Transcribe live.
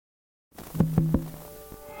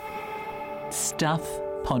Stuff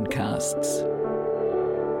Podcasts.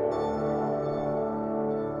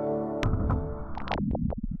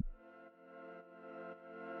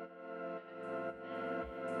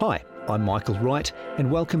 Hi, I'm Michael Wright, and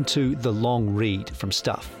welcome to The Long Read from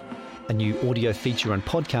Stuff, a new audio feature and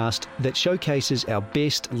podcast that showcases our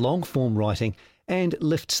best long-form writing and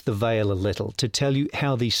lifts the veil a little to tell you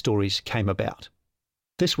how these stories came about.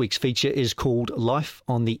 This week's feature is called Life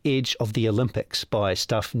on the Edge of the Olympics by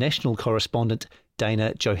Stuff national correspondent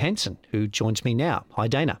Dana Johansson, who joins me now. Hi,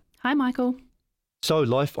 Dana. Hi, Michael. So,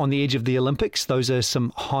 Life on the Edge of the Olympics, those are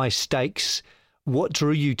some high stakes. What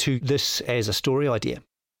drew you to this as a story idea?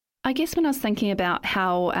 I guess when I was thinking about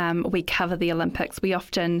how we cover the Olympics, we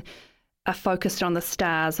often are focused on the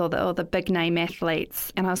stars or the big name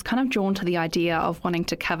athletes. And I was kind of drawn to the idea of wanting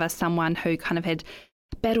to cover someone who kind of had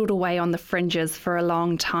battled away on the fringes for a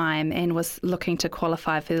long time and was looking to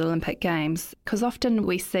qualify for the Olympic Games. Because often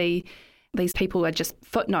we see these people are just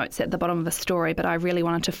footnotes at the bottom of a story, but I really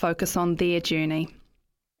wanted to focus on their journey.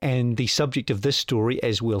 And the subject of this story,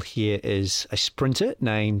 as we'll hear, is a sprinter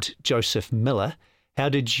named Joseph Millar. How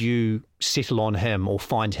did you settle on him or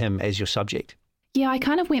find him as your subject? Yeah, I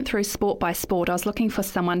kind of went through sport by sport. I was looking for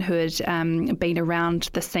someone who had been around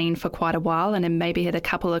the scene for quite a while and then maybe had a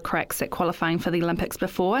couple of cracks at qualifying for the Olympics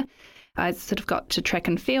before. I sort of got to track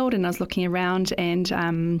and field and I was looking around and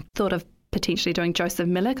thought of potentially doing Joseph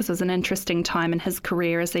Millar because it was an interesting time in his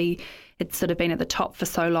career as he had sort of been at the top for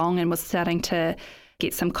so long and was starting to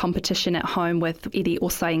get some competition at home with Eddie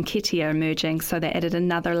Osei and Ketia emerging. So that added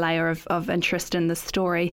another layer of interest in the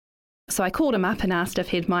story. So I called him up and asked if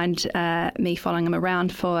he'd mind me following him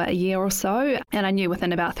around for a year or so. And I knew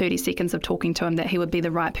within about 30 seconds of talking to him that he would be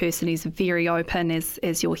the right person. He's very open,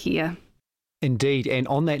 as you'll hear. Indeed. And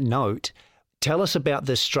on that note, tell us about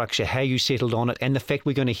this structure, how you settled on it, and the fact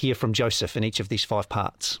we're going to hear from Joseph in each of these 5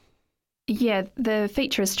 parts. Yeah, the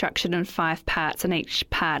feature is structured in 5 parts, and each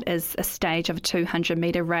part is a stage of a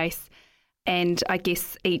 200-metre race. And I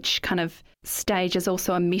guess each kind of stage is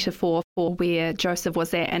also a metaphor for where Joseph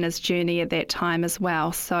was at in his journey at that time as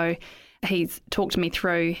well. So he's talked me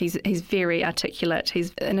through, he's very articulate,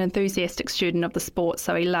 he's an enthusiastic student of the sport,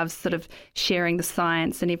 so he loves sort of sharing the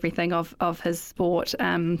science and everything of his sport.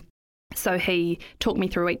 So he talked me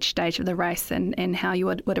through each stage of the race and how you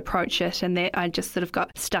would approach it, and that I just sort of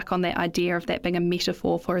got stuck on that idea of that being a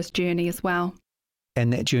metaphor for his journey as well.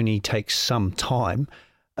 And that journey takes some time.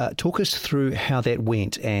 Talk us through how that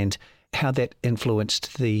went and how that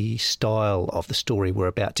influenced the style of the story we're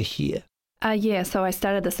about to hear. So I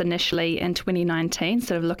started this initially in 2019,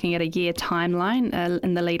 sort of looking at a year timeline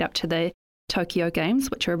in the lead up to the Tokyo Games,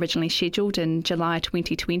 which were originally scheduled in July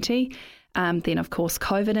 2020. Then, of course,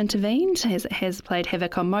 COVID intervened, has played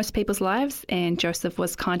havoc on most people's lives, and Joseph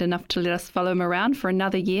was kind enough to let us follow him around for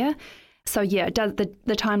another year. So, yeah, it does, the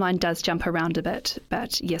timeline does jump around a bit,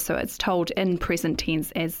 but, yeah, so it's told in present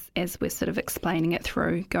tense as we're sort of explaining it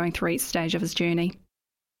through, going through each stage of his journey.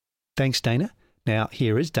 Thanks, Dana. Now,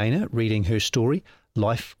 here is Dana reading her story,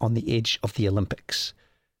 Life on the Edge of the Olympics.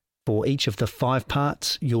 For each of the 5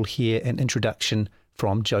 parts, you'll hear an introduction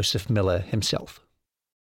from Joseph Millar himself.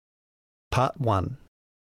 Part 1.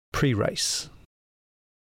 Pre-race.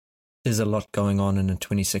 There's a lot going on in a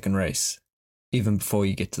 20-second race, even before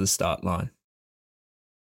you get to the start line.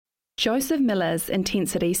 Joseph Millar's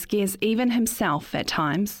intensity scares even himself at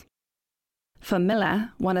times. For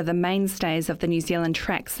Millar, one of the mainstays of the New Zealand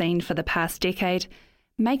track scene for the past decade,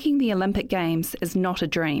 making the Olympic Games is not a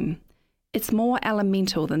dream. It's more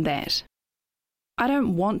elemental than that. I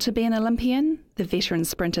don't want to be an Olympian, the veteran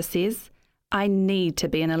sprinter says. I need to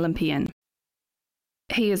be an Olympian.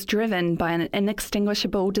 He is driven by an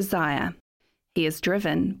inextinguishable desire. He is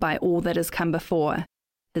driven by all that has come before,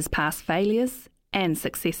 his past failures and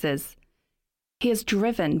successes. He is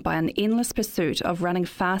driven by an endless pursuit of running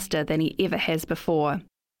faster than he ever has before.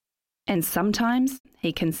 And sometimes,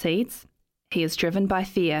 he concedes, he is driven by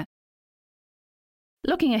fear.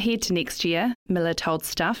 Looking ahead to next year, Millar told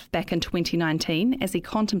Stuff back in 2019 as he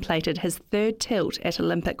contemplated his 3rd tilt at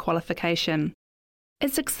Olympic qualification.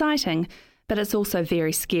 It's exciting, but it's also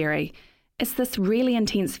very scary. It's this really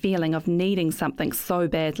intense feeling of needing something so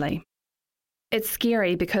badly. It's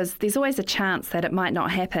scary because there's always a chance that it might not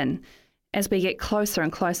happen. As we get closer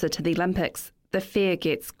and closer to the Olympics, the fear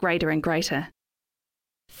gets greater and greater.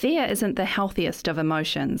 Fear isn't the healthiest of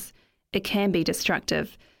emotions. It can be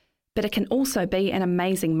destructive, but it can also be an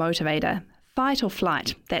amazing motivator. Fight or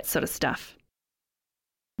flight, that sort of stuff.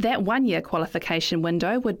 That 1-year qualification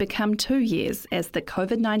window would become 2 years as the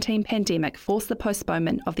COVID-19 pandemic forced the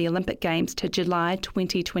postponement of the Olympic Games to July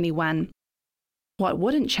 2021. What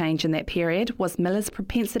wouldn't change in that period was Millar's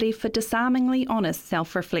propensity for disarmingly honest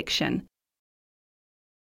self-reflection.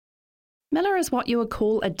 Millar is what you would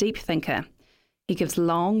call a deep thinker. He gives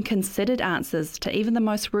long, considered answers to even the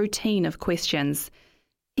most routine of questions.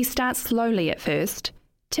 He starts slowly at first,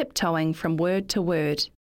 tiptoeing from word to word.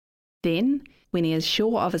 Then, when he is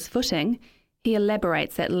sure of his footing, he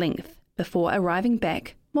elaborates at length before arriving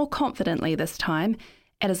back, more confidently this time,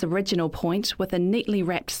 at his original point with a neatly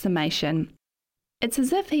wrapped summation. It's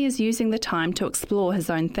as if he is using the time to explore his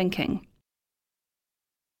own thinking.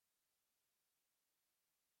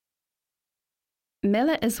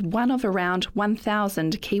 Millar is one of around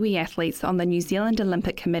 1,000 Kiwi athletes on the New Zealand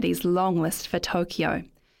Olympic Committee's long list for Tokyo.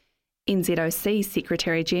 NZOC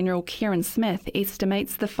Secretary-General Kieran Smith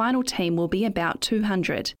estimates the final team will be about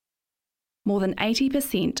 200. More than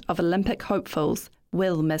 80% of Olympic hopefuls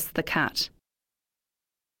will miss the cut.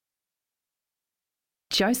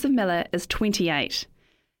 Joseph Millar is 28.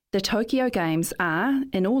 The Tokyo Games are,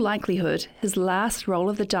 in all likelihood, his last roll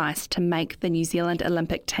of the dice to make the New Zealand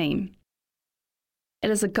Olympic team.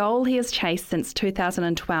 It is a goal he has chased since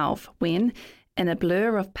 2012 when, in a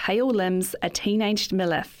blur of pale limbs, a teenaged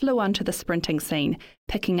Millar flew onto the sprinting scene,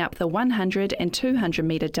 picking up the 100 and 200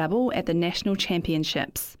 metre double at the National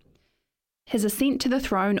Championships. His ascent to the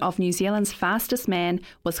throne of New Zealand's fastest man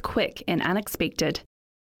was quick and unexpected.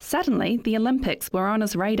 Suddenly, the Olympics were on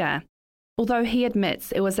his radar, although he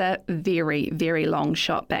admits it was a very, very long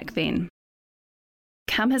shot back then.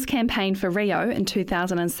 Come his campaign for Rio in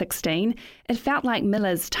 2016, it felt like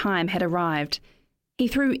Millar's time had arrived. He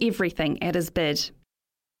threw everything at his bid.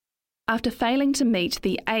 After failing to meet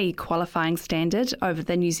the A qualifying standard over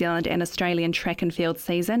the New Zealand and Australian track and field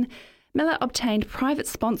season, Millar obtained private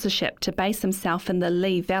sponsorship to base himself in the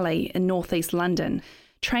Lee Valley in northeast London,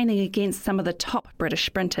 training against some of the top British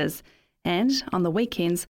sprinters, and, on the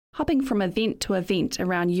weekends, hopping from event to event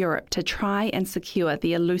around Europe to try and secure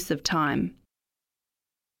the elusive time.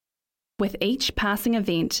 With each passing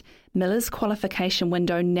event, Millar's qualification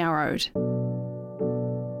window narrowed.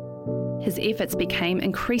 His efforts became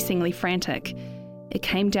increasingly frantic. It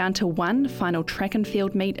came down to one final track and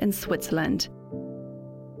field meet in Switzerland.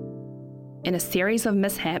 In a series of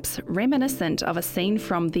mishaps reminiscent of a scene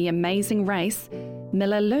from The Amazing Race,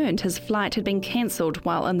 Millar learned his flight had been cancelled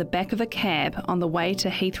while in the back of a cab on the way to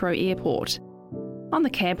Heathrow Airport. On the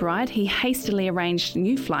cab ride, he hastily arranged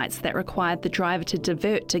new flights that required the driver to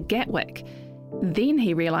divert to Gatwick. Then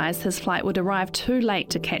he realised his flight would arrive too late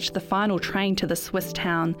to catch the final train to the Swiss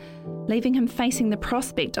town, leaving him facing the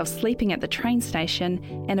prospect of sleeping at the train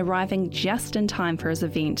station and arriving just in time for his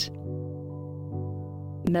event.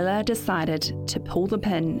 Millar decided to pull the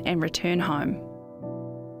pin and return home.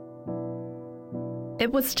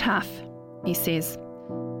 It was tough, he says.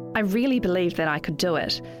 I really believed that I could do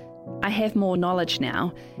it. I have more knowledge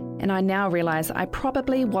now, and I now realise I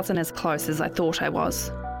probably wasn't as close as I thought I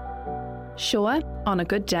was. Sure, on a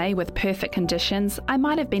good day with perfect conditions, I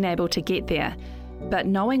might have been able to get there, but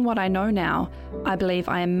knowing what I know now, I believe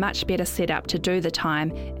I am much better set up to do the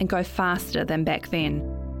time and go faster than back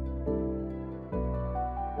then.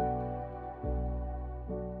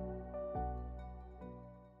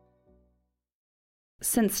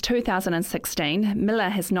 Since 2016, Millar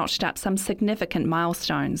has notched up some significant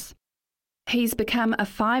milestones. He's become a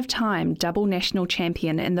 5-time double national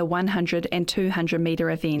champion in the 100 and 200 metre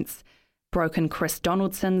events, broken Chris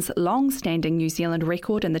Donaldson's long-standing New Zealand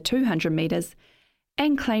record in the 200 metres,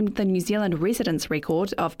 and claimed the New Zealand residence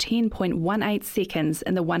record of 10.18 seconds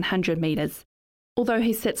in the 100 metres, although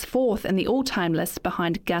he sits fourth in the all-time list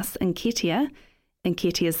behind Gus Nketiah,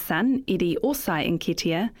 Nketiah's son Eddie Osai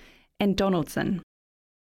Nketiah, and Donaldson.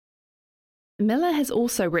 Millar has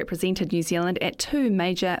also represented New Zealand at 2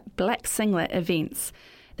 major black singlet events,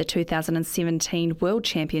 the 2017 World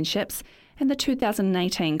Championships and the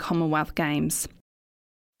 2018 Commonwealth Games.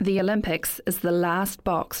 The Olympics is the last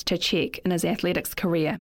box to check in his athletics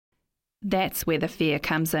career. That's where the fear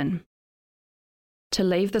comes in. To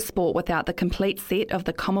leave the sport without the complete set of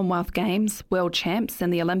the Commonwealth Games, World Champs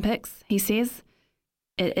and the Olympics, he says,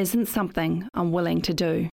 it isn't something I'm willing to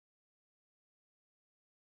do.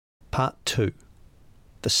 Part 2.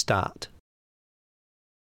 The Start.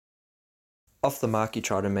 Off the mark, you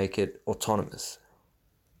try to make it autonomous.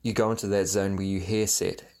 You go into that zone where you hear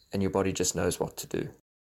set and your body just knows what to do.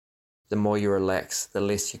 The more you relax, the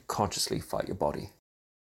less you consciously fight your body.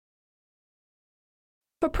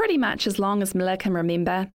 For pretty much as long as Millar can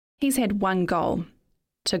remember, he's had one goal: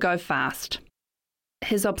 to go fast.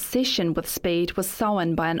 His obsession with speed was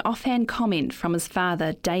sown by an offhand comment from his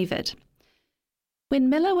father, David. When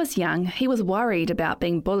Millar was young, he was worried about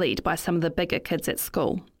being bullied by some of the bigger kids at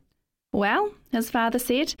school. Well, his father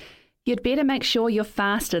said, you'd better make sure you're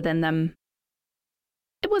faster than them.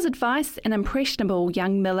 It was advice an impressionable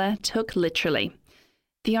young Millar took literally.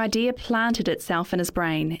 The idea planted itself in his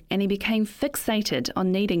brain, and he became fixated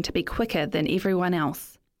on needing to be quicker than everyone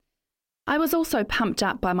else. I was also pumped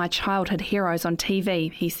up by my childhood heroes on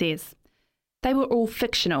TV, he says. They were all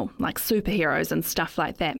fictional, like superheroes and stuff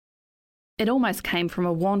like that. It almost came from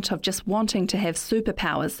a want of just wanting to have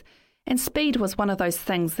superpowers, and speed was one of those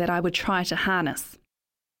things that I would try to harness.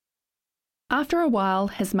 After a while,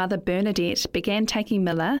 his mother Bernadette began taking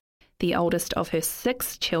Millar, the oldest of her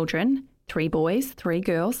 6 children, 3 boys, 3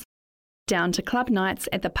 girls, down to club nights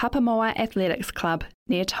at the Papamoa Athletics Club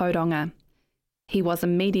near Tauranga. He was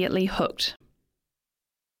immediately hooked.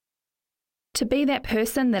 To be that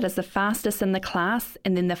person that is the fastest in the class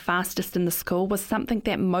and then the fastest in the school was something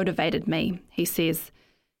that motivated me, he says.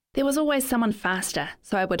 There was always someone faster,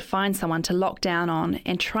 so I would find someone to lock down on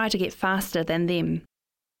and try to get faster than them.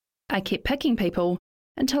 I kept picking people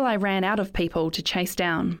until I ran out of people to chase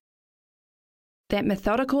down. That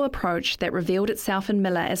methodical approach that revealed itself in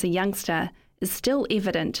Millar as a youngster is still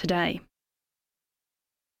evident today.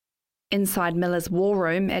 Inside Millar's war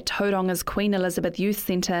room at Tauranga's Queen Elizabeth Youth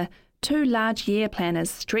Centre, 2 large year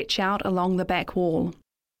planners stretch out along the back wall.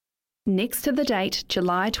 Next to the date,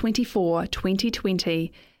 July 24,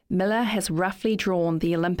 2020, Millar has roughly drawn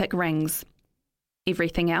the Olympic rings.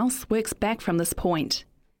 Everything else works back from this point.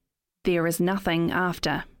 There is nothing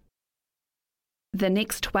after. The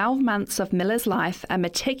next 12 months of Millar's life are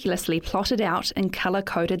meticulously plotted out in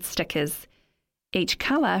colour-coded stickers. Each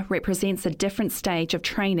colour represents a different stage of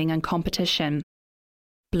training and competition.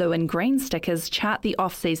 Blue and green stickers chart the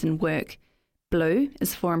off-season work. Blue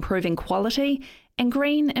is for improving quality and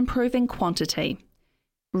green improving quantity.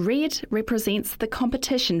 Red represents the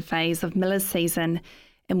competition phase of Millar's season,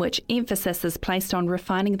 in which emphasis is placed on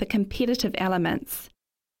refining the competitive elements.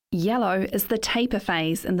 Yellow is the taper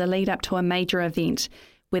phase in the lead up to a major event,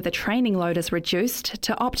 where the training load is reduced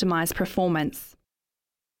to optimise performance.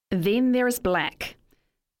 Then there is black.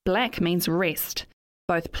 Black means rest,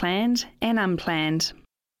 both planned and unplanned.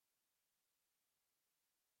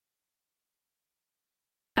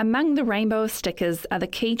 Among the rainbow of stickers are the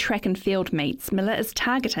key track and field meets Millar is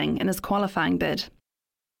targeting in his qualifying bid.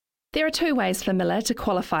 There are 2 ways for Millar to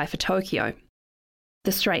qualify for Tokyo.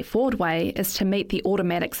 The straightforward way is to meet the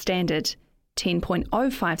automatic standard,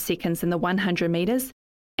 10.05 seconds in the 100 metres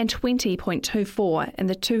and 20.24 in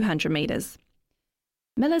the 200 metres.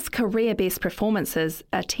 Millar's career best performances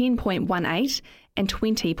are 10.18 and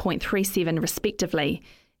 20.37 respectively,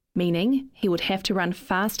 meaning he would have to run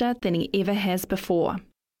faster than he ever has before.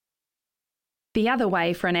 The other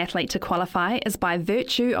way for an athlete to qualify is by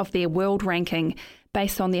virtue of their world ranking,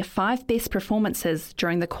 based on their 5 best performances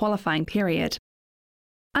during the qualifying period.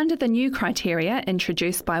 Under the new criteria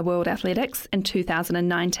introduced by World Athletics in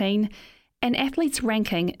 2019, an athlete's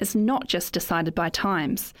ranking is not just decided by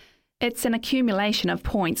times. It's an accumulation of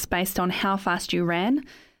points based on how fast you ran,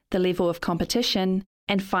 the level of competition,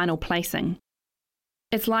 and final placing.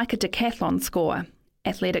 It's like a decathlon score,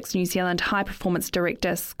 Athletics New Zealand High Performance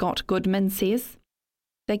Director Scott Goodman says.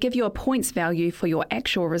 They give you a points value for your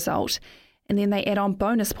actual result, and then they add on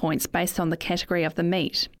bonus points based on the category of the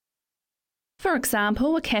meet. For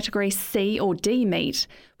example, a category C or D meet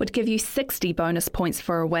would give you 60 bonus points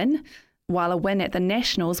for a win, while a win at the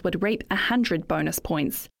Nationals would reap 100 bonus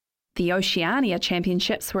points. The Oceania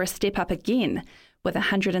Championships were a step up again, with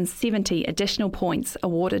 170 additional points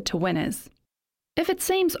awarded to winners. If it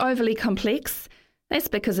seems overly complex, that's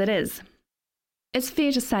because it is. It's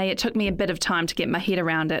fair to say it took me a bit of time to get my head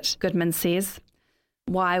around it, Goodman says.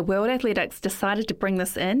 Why World Athletics decided to bring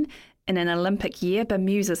this in an Olympic year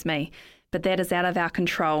bemuses me, but that is out of our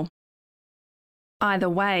control. Either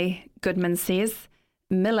way, Goodman says,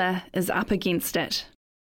 Millar is up against it.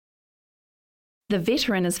 The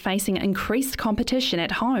veteran is facing increased competition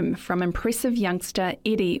at home from impressive youngster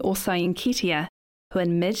Eddie Osei-Nketiah, who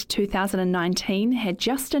in mid-2019 had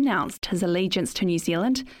just announced his allegiance to New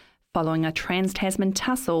Zealand following a trans-Tasman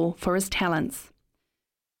tussle for his talents.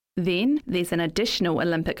 Then there's an additional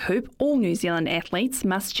Olympic hoop all New Zealand athletes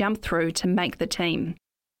must jump through to make the team.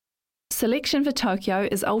 Selection for Tokyo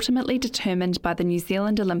is ultimately determined by the New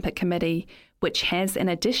Zealand Olympic Committee, which has an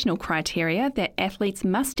additional criteria that athletes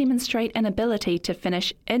must demonstrate an ability to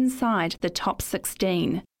finish inside the top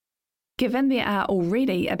 16. Given there are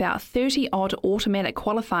already about 30-odd automatic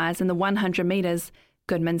qualifiers in the 100 metres,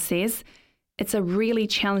 Goodman says, it's a really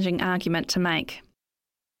challenging argument to make.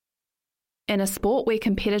 In a sport where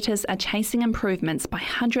competitors are chasing improvements by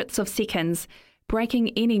hundredths of seconds,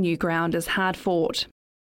 breaking any new ground is hard fought.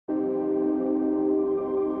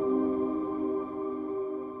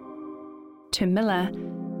 To Millar,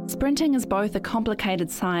 sprinting is both a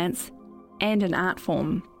complicated science and an art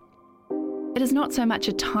form. It is not so much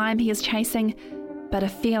a time he is chasing, but a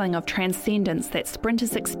feeling of transcendence that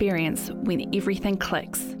sprinters experience when everything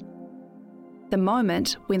clicks. The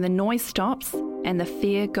moment when the noise stops and the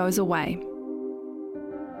fear goes away.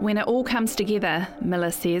 When it all comes together,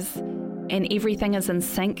 Millar says, and everything is in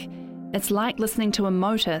sync, it's like listening to a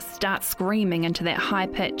motor start screaming into that high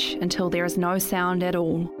pitch until there is no sound at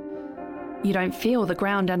all. You don't feel the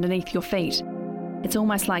ground underneath your feet. It's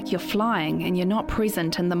almost like you're flying and you're not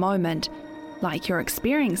present in the moment, like you're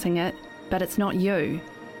experiencing it, but it's not you.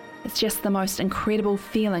 It's just the most incredible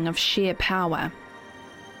feeling of sheer power.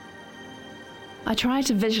 I try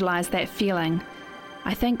to visualise that feeling.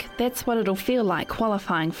 I think that's what it'll feel like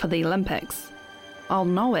qualifying for the Olympics. I'll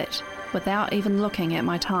know it without even looking at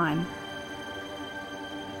my time.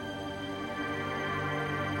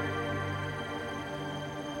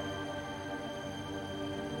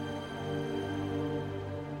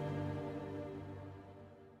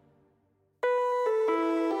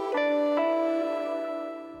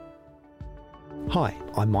 Hi,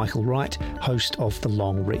 I'm Michael Wright, host of The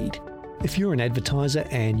Long Read. If you're an advertiser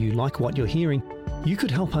and you like what you're hearing, you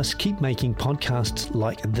could help us keep making podcasts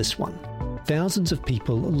like this one. Thousands of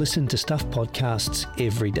people listen to Stuff podcasts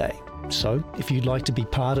every day. So if you'd like to be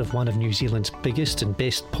part of one of New Zealand's biggest and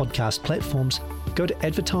best podcast platforms, go to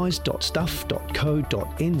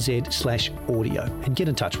advertise.stuff.co.nz/audio and get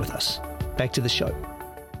in touch with us. Back to the show.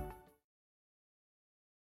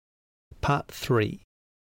 Part 3.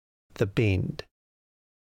 The Bend.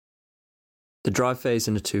 The drive phase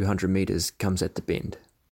into 200 metres comes at the bend,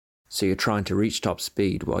 so you're trying to reach top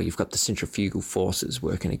speed while you've got the centrifugal forces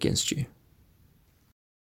working against you.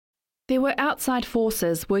 There were outside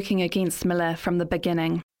forces working against Millar from the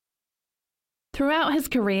beginning. Throughout his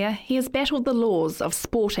career, he has battled the laws of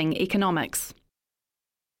sporting economics.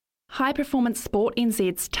 High Performance Sport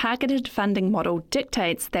NZ's targeted funding model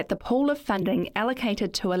dictates that the pool of funding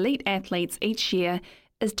allocated to elite athletes each year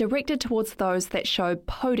is directed towards those that show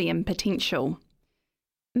podium potential.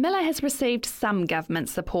 Millar has received some government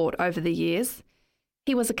support over the years.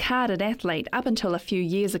 He was a carded athlete up until a few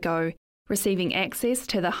years ago, receiving access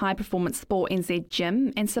to the High Performance Sport NZ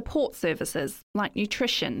gym and support services like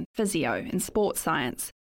nutrition, physio and sports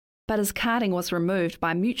science. But his carding was removed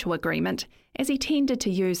by mutual agreement as he tended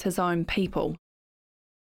to use his own people.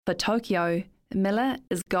 For Tokyo, Millar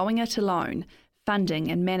is going it alone,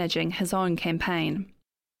 funding and managing his own campaign.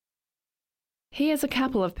 He has a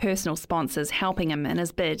couple of personal sponsors helping him in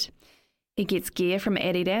his bid. He gets gear from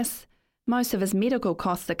Adidas, most of his medical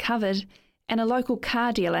costs are covered, and a local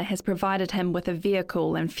car dealer has provided him with a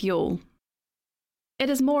vehicle and fuel. It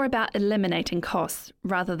is more about eliminating costs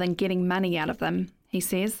rather than getting money out of them, he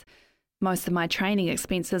says. Most of my training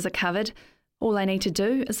expenses are covered. All I need to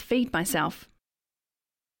do is feed myself.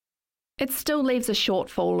 It still leaves a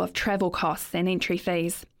shortfall of travel costs and entry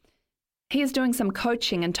fees. He is doing some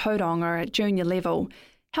coaching in Tauranga at junior level,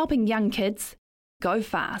 helping young kids go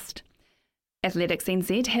fast. Athletics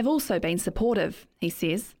NZ have also been supportive, he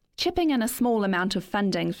says, chipping in a small amount of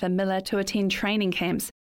funding for Millar to attend training camps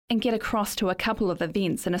and get across to a couple of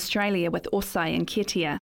events in Australia with Osai and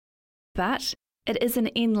Ketia. But it is an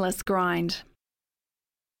endless grind.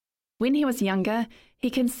 When he was younger, he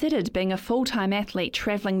considered being a full-time athlete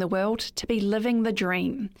travelling the world to be living the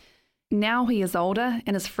dream. Now he is older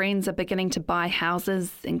and his friends are beginning to buy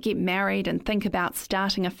houses and get married and think about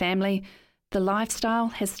starting a family. The lifestyle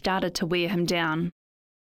has started to wear him down.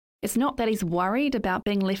 It's not that he's worried about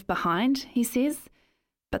being left behind, he says,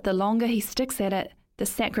 but the longer he sticks at it, the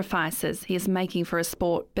sacrifices he is making for his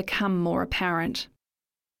sport become more apparent.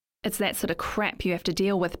 It's that sort of crap you have to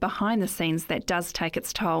deal with behind the scenes that does take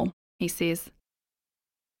its toll, he says.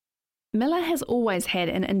 Millar has always had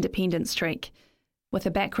an independent streak. With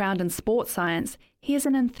a background in sports science, he is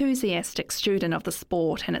an enthusiastic student of the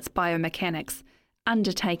sport and its biomechanics,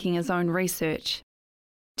 undertaking his own research.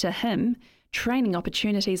 To him, training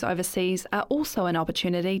opportunities overseas are also an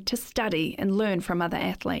opportunity to study and learn from other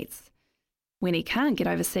athletes. When he can't get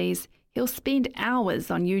overseas, he'll spend hours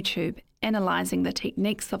on YouTube analysing the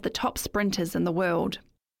techniques of the top sprinters in the world.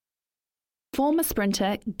 Former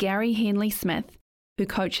sprinter Gary Henley-Smith, who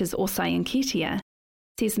coaches Osai and Ketia,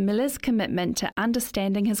 says Millar's commitment to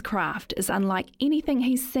understanding his craft is unlike anything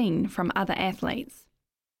he's seen from other athletes.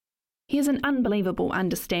 He has an unbelievable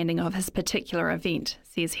understanding of his particular event,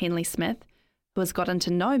 says Henley-Smith, who has gotten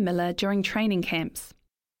to know Millar during training camps.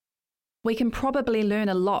 We can probably learn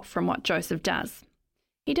a lot from what Joseph does.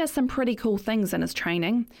 He does some pretty cool things in his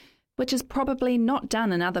training, which is probably not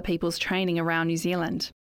done in other people's training around New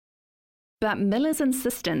Zealand. But Millar's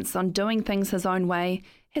insistence on doing things his own way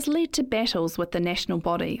has led to battles with the national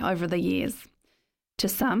body over the years. To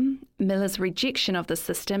some, Millar's rejection of the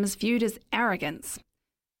system is viewed as arrogance.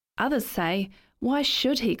 Others say, why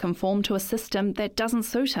should he conform to a system that doesn't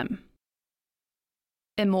suit him?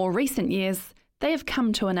 In more recent years, they have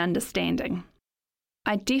come to an understanding.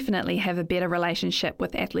 I definitely have a better relationship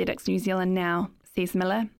with Athletics New Zealand now, says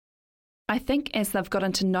Millar. I think as they've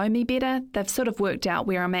gotten to know me better, they've sort of worked out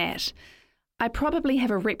where I'm at. I probably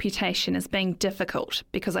have a reputation as being difficult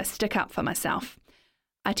because I stick up for myself.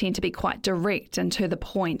 I tend to be quite direct and to the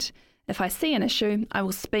point. If I see an issue, I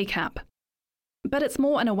will speak up. But it's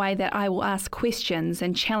more in a way that I will ask questions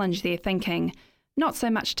and challenge their thinking, not so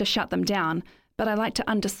much to shut them down, but I like to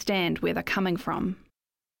understand where they're coming from.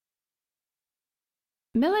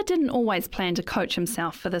 Millar didn't always plan to coach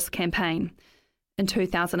himself for this campaign. In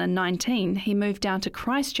 2019, he moved down to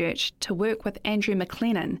Christchurch to work with Andrew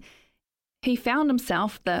McLennan. He found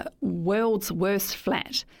himself the world's worst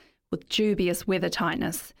flat, with dubious weather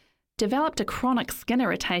tightness, developed a chronic skin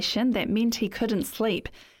irritation that meant he couldn't sleep,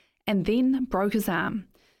 and then broke his arm.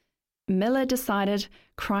 Millar decided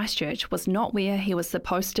Christchurch was not where he was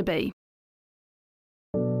supposed to be.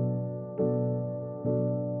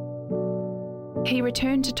 He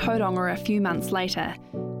returned to Tauranga a few months later,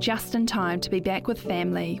 just in time to be back with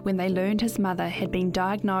family when they learned his mother had been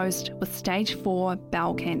diagnosed with stage 4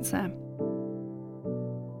 bowel cancer.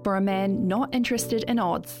 For a man not interested in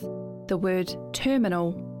odds, the word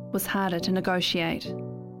terminal was harder to negotiate.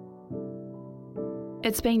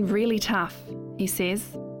 It's been really tough, he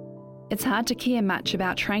says. It's hard to care much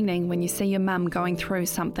about training when you see your mum going through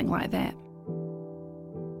something like that.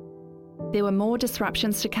 There were more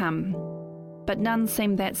disruptions to come, but none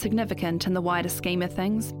seemed that significant in the wider scheme of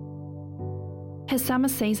things. His summer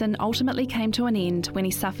season ultimately came to an end when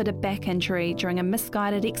he suffered a back injury during a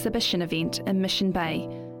misguided exhibition event in Mission Bay,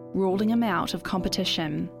 ruling him out of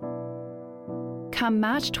competition. Come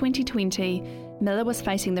March 2020, Millar was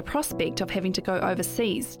facing the prospect of having to go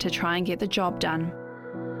overseas to try and get the job done.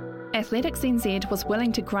 Athletics NZ was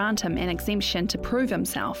willing to grant him an exemption to prove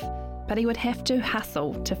himself, but he would have to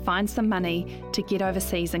hustle to find some money to get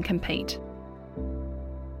overseas and compete.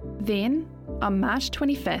 Then, on March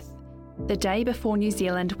 25th, the day before New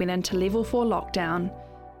Zealand went into Level 4 lockdown,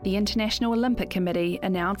 the International Olympic Committee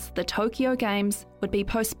announced the Tokyo Games would be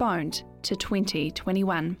postponed to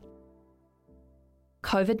 2021.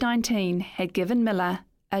 COVID-19 had given Millar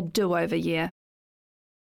a do-over year.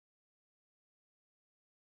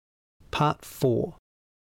 Part 4.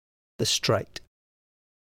 The Straight.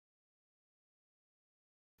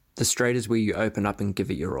 The straight is where you open up and give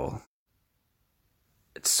it your all.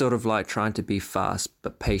 It's sort of like trying to be fast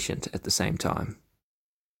but patient at the same time.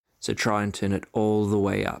 So try and turn it all the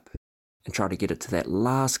way up and try to get it to that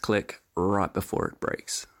last click right before it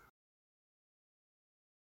breaks.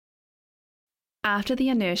 After the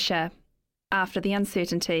inertia, after the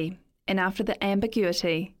uncertainty, and after the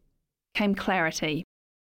ambiguity, came clarity.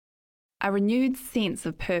 A renewed sense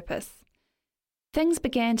of purpose. Things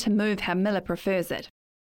began to move how Millar prefers it,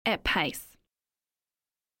 at pace.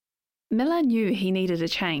 Millar knew he needed a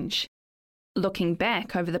change. Looking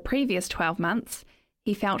back over the previous 12 months,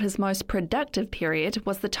 he felt his most productive period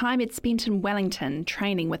was the time he'd spent in Wellington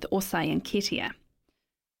training with Osei and Ketia.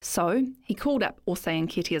 So he called up Osei and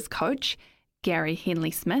Ketia's coach, Gary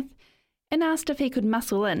Henley-Smith, and asked if he could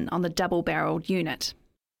muscle in on the double-barrelled unit.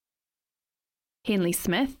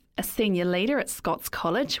 Henley-Smith, a senior leader at Scots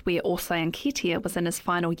College where Osei and Ketia was in his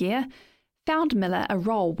final year, found Millar a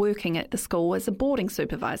role working at the school as a boarding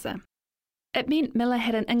supervisor. It meant Millar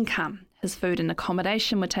had an income, his food and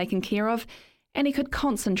accommodation were taken care of, and he could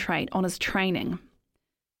concentrate on his training.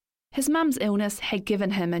 His mum's illness had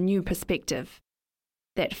given him a new perspective.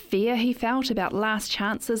 That fear he felt about last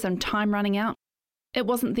chances and time running out, it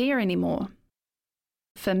wasn't there anymore.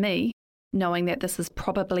 For me, knowing that this is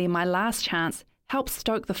probably my last chance helps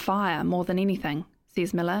stoke the fire more than anything,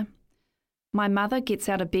 says Millar. My mother gets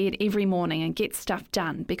out of bed every morning and gets stuff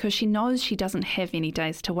done because she knows she doesn't have any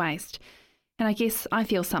days to waste. And I guess I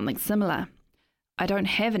feel something similar. I don't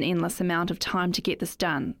have an endless amount of time to get this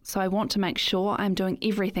done, so I want to make sure I'm doing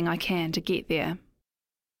everything I can to get there.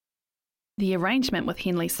 The arrangement with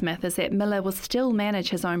Henley-Smith is that Millar will still manage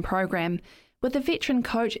his own program, with the veteran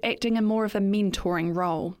coach acting in more of a mentoring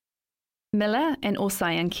role. Millar and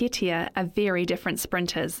Osei and Ketia are very different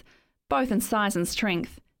sprinters, both in size and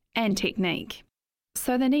strength, and technique.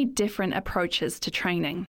 So they need different approaches to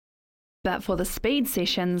training. But for the speed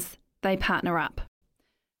sessions, they partner up.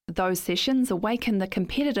 Those sessions awaken the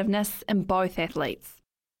competitiveness in both athletes.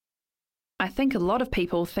 I think a lot of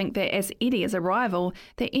people think that as Eddie is a rival,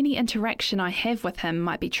 that any interaction I have with him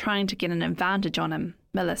might be trying to get an advantage on him,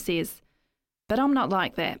 Millar says. But I'm not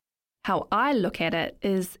like that. How I look at it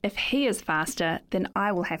is if he is faster, then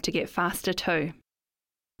I will have to get faster too.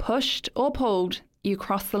 Pushed or pulled, you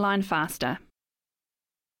cross the line faster.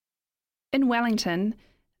 In Wellington,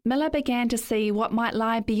 Millar began to see what might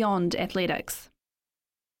lie beyond athletics.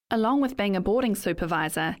 Along with being a boarding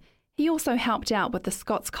supervisor, he also helped out with the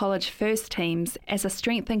Scots College first teams as a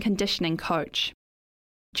strength and conditioning coach.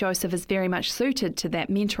 Joseph is very much suited to that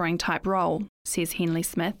mentoring type role, says Henley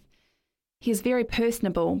Smith. He is very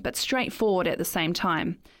personable but straightforward at the same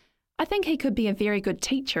time. I think he could be a very good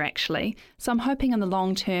teacher actually, so I'm hoping in the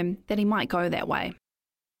long term that he might go that way.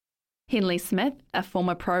 Henley Smith, a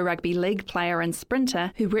former Pro Rugby League player and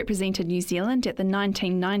sprinter who represented New Zealand at the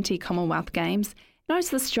 1990 Commonwealth Games, knows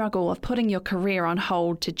the struggle of putting your career on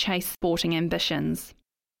hold to chase sporting ambitions.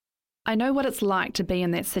 I know what it's like to be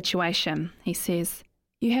in that situation, he says.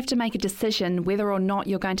 You have to make a decision whether or not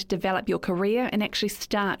you're going to develop your career and actually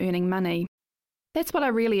start earning money. That's what I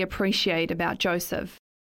really appreciate about Joseph.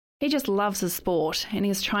 He just loves his sport and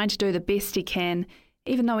he is trying to do the best he can,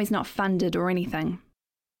 even though he's not funded or anything.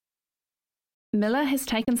 Millar has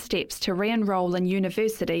taken steps to re-enroll in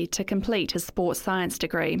university to complete his sports science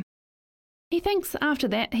degree. He thinks after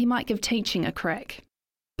that he might give teaching a crack,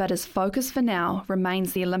 but his focus for now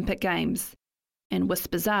remains the Olympic Games, and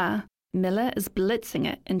whispers are, Millar is blitzing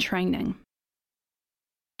it in training.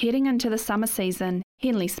 Heading into the summer season,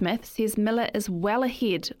 Henley Smith says Millar is well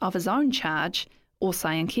ahead of his own charge,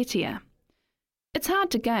 Orsay Nketiah. It's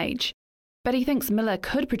hard to gauge, but he thinks Millar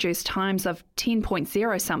could produce times of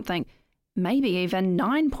 10.0 something, maybe even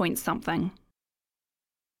 9 point something.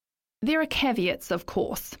 There are caveats, of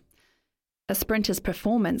course. A sprinter's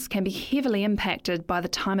performance can be heavily impacted by the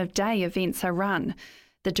time of day events are run,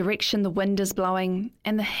 the direction the wind is blowing,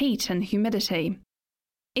 and the heat and humidity.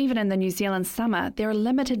 Even in the New Zealand summer, there are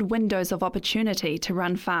limited windows of opportunity to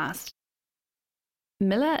run fast.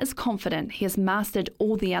 Millar is confident he has mastered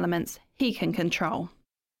all the elements he can control.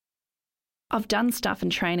 I've done stuff in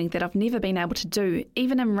training that I've never been able to do,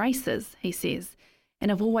 even in races, he says,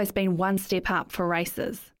 and I've always been one step up for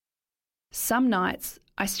races. Some nights,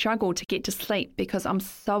 I struggle to get to sleep because I'm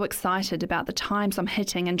so excited about the times I'm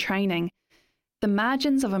hitting in training. The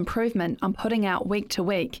margins of improvement I'm putting out week to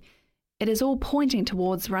week, it is all pointing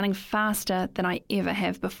towards running faster than I ever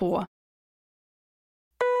have before.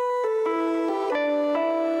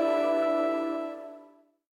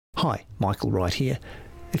 Hi, Michael Wright here.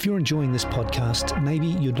 If you're enjoying this podcast, maybe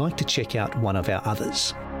you'd like to check out one of our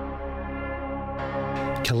others.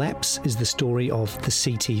 Collapse is the story of the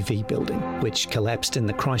CTV building, which collapsed in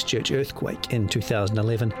the Christchurch earthquake in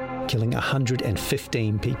 2011, killing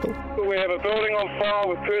 115 people. We have a building on fire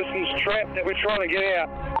with persons trapped that we're trying to get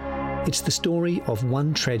out. It's the story of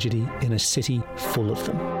one tragedy in a city full of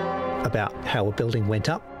them. About how a building went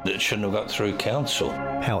up. It shouldn't have got through council.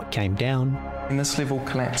 How it came down. And this level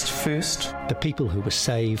collapsed first. The people who were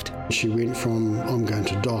saved. She went from I'm going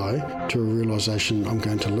to die to a realisation I'm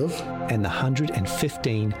going to live. And the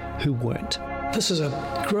 115 who weren't. This is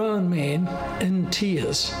a grown man in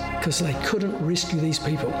tears because they couldn't rescue these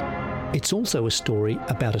people. It's also a story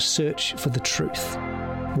about a search for the truth.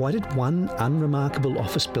 Why did one unremarkable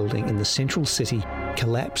office building in the central city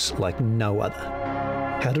collapse like no other?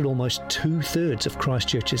 How did almost 2/3 of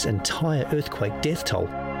Christchurch's entire earthquake death toll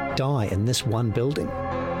die in this one building?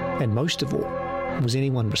 And most of all, was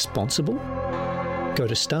anyone responsible? Go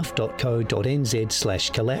to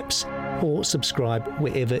stuff.co.nz/collapse or subscribe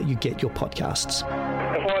wherever you get your podcasts.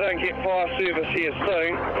 If I don't get fire service here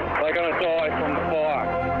soon, they're going to die from the fire.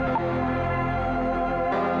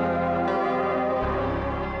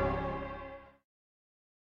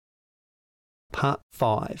 Part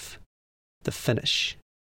 5. The finish.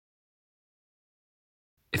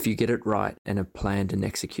 If you get it right and have planned and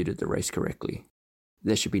executed the race correctly,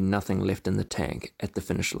 there should be nothing left in the tank at the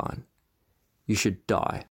finish line. You should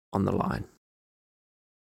die on the line.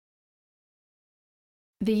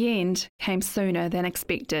 The end came sooner than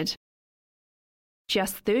expected.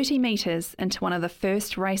 Just 30 metres into one of the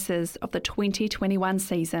first races of the 2021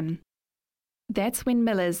 season. That's when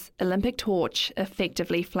Millar's Olympic torch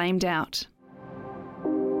effectively flamed out.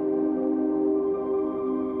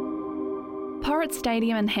 Porritt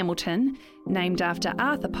Stadium in Hamilton, named after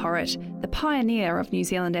Arthur Porritt, the pioneer of New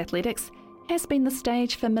Zealand athletics, has been the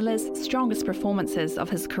stage for Millar's strongest performances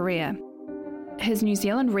of his career. His New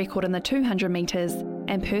Zealand record in the 200 metres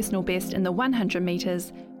and personal best in the 100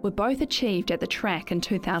 metres were both achieved at the track in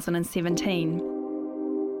 2017.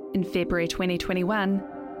 In February 2021,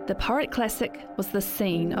 The Porritt Classic was the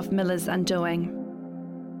scene of Millar's undoing.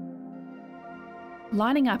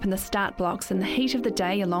 Lining up in the start blocks in the heat of the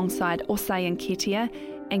day alongside Osei Nketiah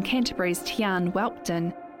and Canterbury's Tian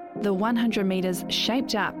Whelpton, the 100 metres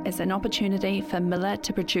shaped up as an opportunity for Millar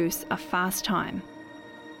to produce a fast time.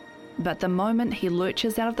 But the moment he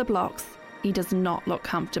lurches out of the blocks, he does not look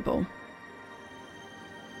comfortable.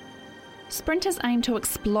 Sprinters aim to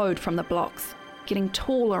explode from the blocks, getting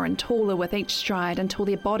taller and taller with each stride until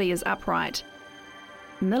their body is upright.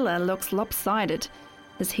 Millar looks lopsided,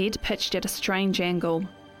 his head pitched at a strange angle.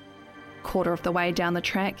 Quarter of the way down the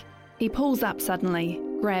track, he pulls up suddenly,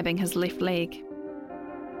 grabbing his left leg.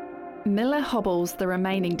 Millar hobbles the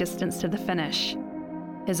remaining distance to the finish.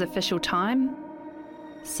 His official time?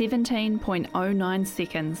 17.09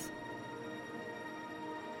 seconds.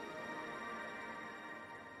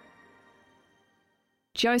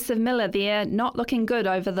 Joseph Millar there, not looking good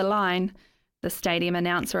over the line, the stadium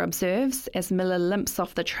announcer observes as Millar limps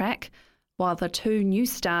off the track, while the two new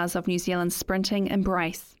stars of New Zealand sprinting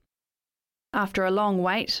embrace. After a long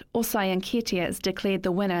wait, Osei Nketiah is declared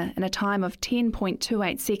the winner in a time of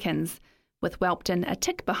 10.28 seconds, with Whelpton a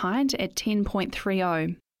tick behind at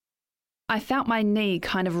 10.30. I felt my knee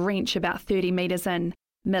kind of wrench about 30 metres in,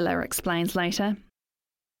 Millar explains later.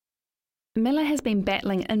 Millar has been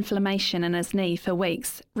battling inflammation in his knee for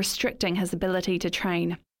weeks, restricting his ability to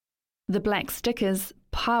train. The black stickers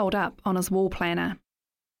piled up on his wall planner.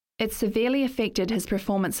 It severely affected his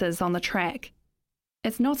performances on the track.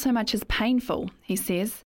 It's not so much as painful, he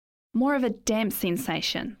says, more of a damp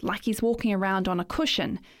sensation, like he's walking around on a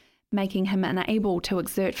cushion, making him unable to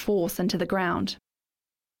exert force into the ground.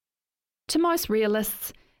 To most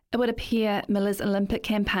realists, it would appear Millar's Olympic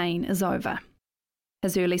campaign is over.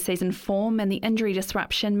 His early season form and the injury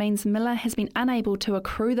disruption means Millar has been unable to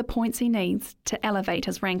accrue the points he needs to elevate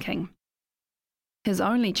his ranking. His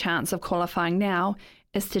only chance of qualifying now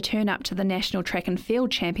is to turn up to the National Track and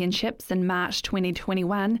Field Championships in March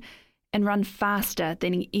 2021 and run faster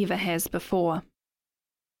than he ever has before.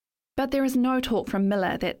 But there is no talk from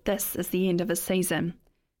Millar that this is the end of his season.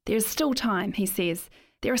 There is still time, he says.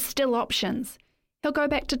 There are still options. He'll go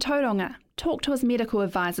back to Tauranga, talk to his medical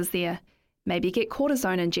advisors there, maybe get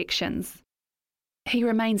cortisone injections. He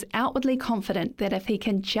remains outwardly confident that if he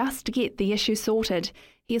can just get the issue sorted,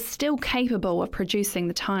 he is still capable of producing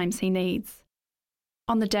the times he needs.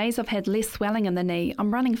 On the days I've had less swelling in the knee,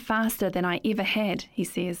 I'm running faster than I ever had, he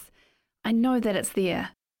says. I know that it's there.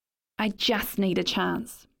 I just need a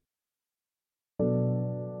chance.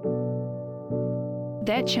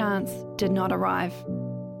 That chance did not arrive.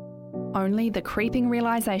 Only the creeping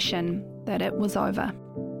realisation that it was over.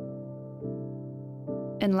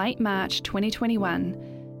 In late March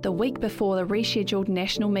 2021, the week before the rescheduled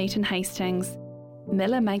national meet in Hastings,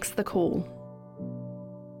 Millar makes the call.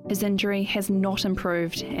 His injury has not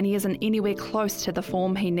improved and he isn't anywhere close to the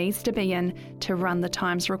form he needs to be in to run the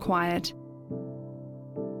times required.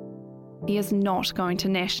 He is not going to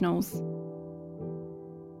nationals.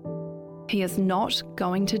 He is not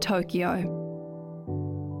going to Tokyo.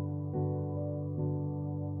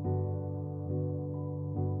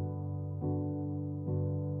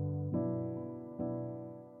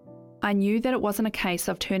 I knew that it wasn't a case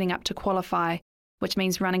of turning up to qualify, which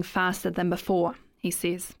means running faster than before, he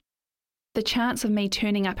says. The chance of me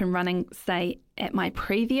turning up and running, say, at my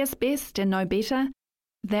previous best and no better,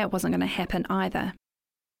 that wasn't going to happen either.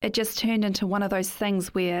 It just turned into one of those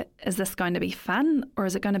things where, is this going to be fun, or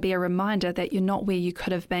is it going to be a reminder that you're not where you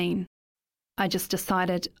could have been? I just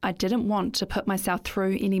decided I didn't want to put myself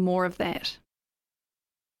through any more of that.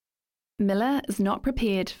 Millar is not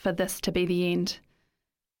prepared for this to be the end.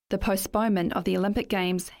 The postponement of the Olympic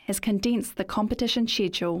Games has condensed the competition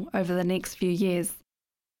schedule over the next few years.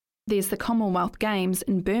 There's the Commonwealth Games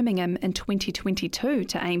in Birmingham in 2022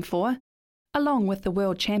 to aim for, along with the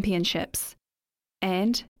World Championships.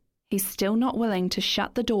 And he's still not willing to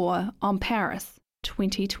shut the door on Paris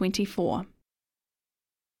 2024.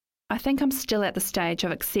 I think I'm still at the stage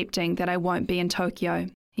of accepting that I won't be in Tokyo,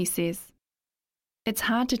 he says. It's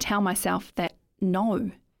hard to tell myself that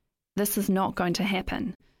no, this is not going to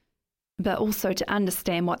happen, but also to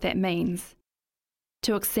understand what that means.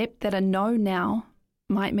 To accept that a no now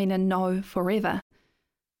might mean a no forever.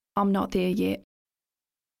 I'm not there yet.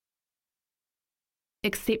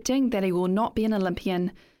 Accepting that he will not be an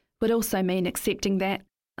Olympian would also mean accepting that,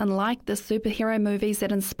 unlike the superhero movies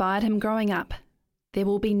that inspired him growing up, there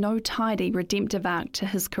will be no tidy redemptive arc to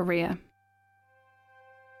his career.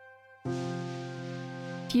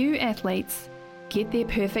 Few athletes get their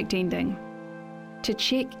perfect ending. To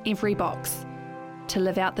check every box, to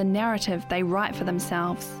live out the narrative they write for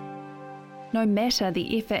themselves. No matter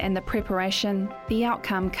the effort and the preparation, the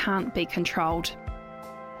outcome can't be controlled.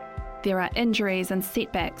 There are injuries and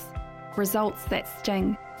setbacks, results that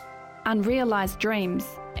sting, unrealised dreams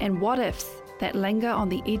and what-ifs that linger on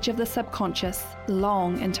the edge of the subconscious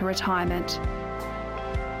long into retirement.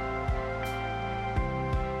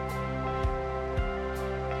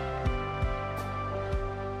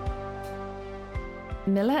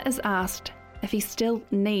 Millar is asked if he still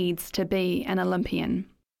needs to be an Olympian.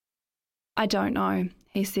 I don't know,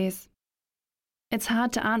 he says. It's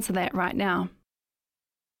hard to answer that right now.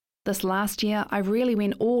 This last year, I really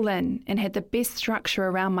went all in and had the best structure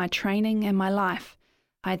around my training and my life.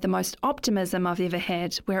 I had the most optimism I've ever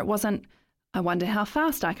had, where it wasn't, I wonder how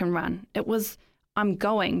fast I can run. It was, I'm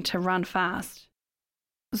going to run fast.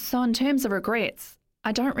 So in terms of regrets,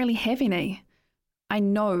 I don't really have any. I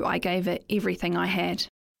know I gave it everything I had.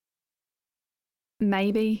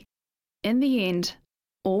 Maybe, in the end,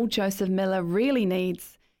 all Joseph Millar really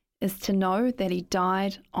needs is to know that he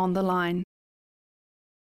died on the line.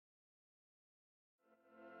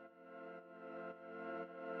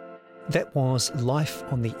 That was Life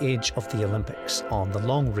on the Edge of the Olympics on The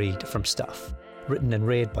Long Read from Stuff, written and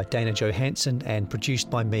read by Dana Johansson and produced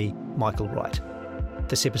by me, Michael Wright.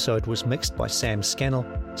 This episode was mixed by Sam Scannell.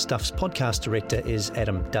 Stuff's podcast director is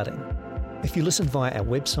Adam Dudding. If you listen via our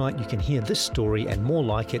website, you can hear this story and more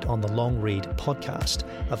like it on the Long Read podcast,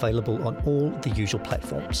 available on all the usual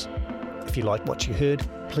platforms. If you like what you heard,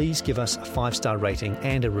 please give us a 5-star rating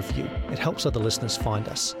and a review. It helps other listeners find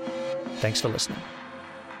us. Thanks for listening.